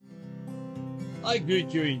I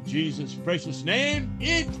greet you in Jesus' precious name.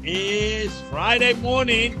 It is Friday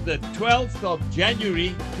morning, the 12th of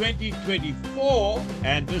January, 2024,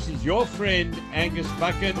 and this is your friend Angus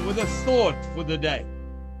Buchan with a thought for the day.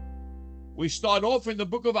 We start off in the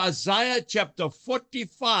book of Isaiah, chapter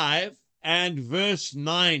 45 and verse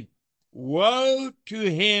 9. Woe to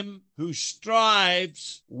him who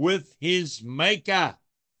strives with his maker.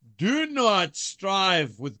 Do not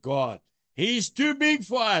strive with God. He's too big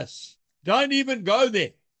for us. Don't even go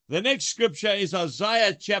there. The next scripture is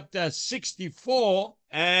Isaiah chapter 64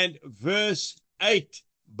 and verse 8.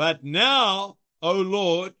 But now, O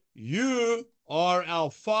Lord, you are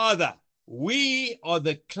our Father. We are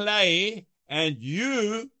the clay, and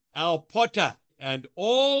you our potter, and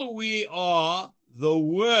all we are the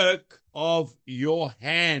work of your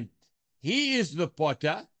hand. He is the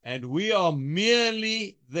potter, and we are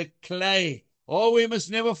merely the clay. Oh, we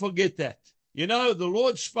must never forget that. You know, the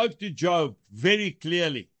Lord spoke to Job very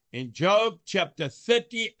clearly in Job chapter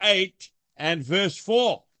 38 and verse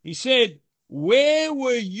 4. He said, where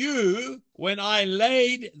were you when I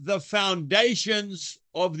laid the foundations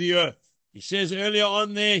of the earth? He says earlier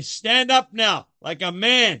on there, stand up now like a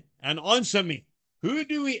man and answer me. Who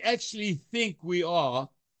do we actually think we are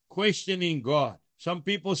questioning God? Some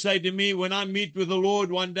people say to me, when I meet with the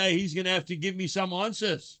Lord one day, he's going to have to give me some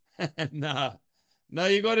answers. No,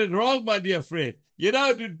 you got it wrong, my dear friend. You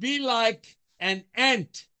know, it would be like an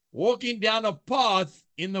ant walking down a path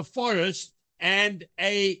in the forest and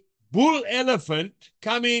a bull elephant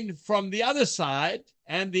coming from the other side,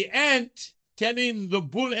 and the ant telling the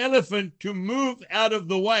bull elephant to move out of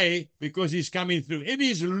the way because he's coming through. It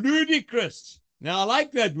is ludicrous. Now, I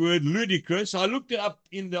like that word, ludicrous. I looked it up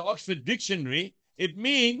in the Oxford Dictionary. It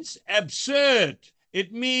means absurd.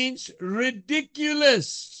 It means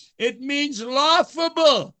ridiculous. It means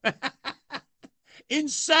laughable,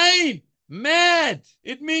 insane, mad.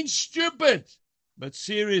 It means stupid. But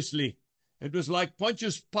seriously, it was like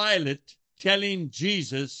Pontius Pilate telling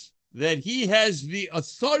Jesus that he has the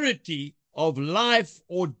authority of life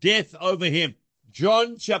or death over him.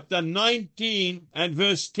 John chapter 19 and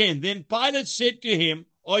verse 10. Then Pilate said to him,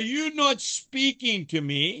 are you not speaking to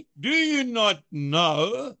me? Do you not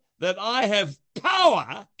know that I have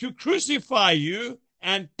power to crucify you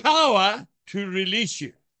and power to release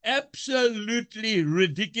you? Absolutely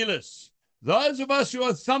ridiculous. Those of us who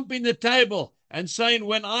are thumping the table and saying,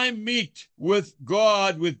 when I meet with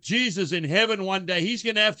God, with Jesus in heaven one day, he's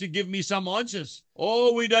going to have to give me some answers.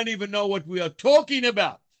 Oh, we don't even know what we are talking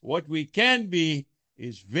about. What we can be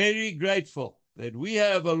is very grateful that we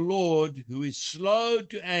have a Lord who is slow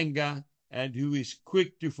to anger and who is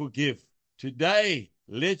quick to forgive. Today,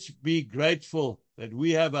 let's be grateful that we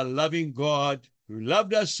have a loving God who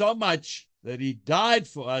loved us so much that he died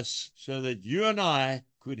for us so that you and I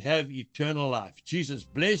could have eternal life. Jesus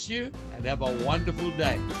bless you and have a wonderful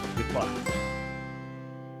day. Goodbye.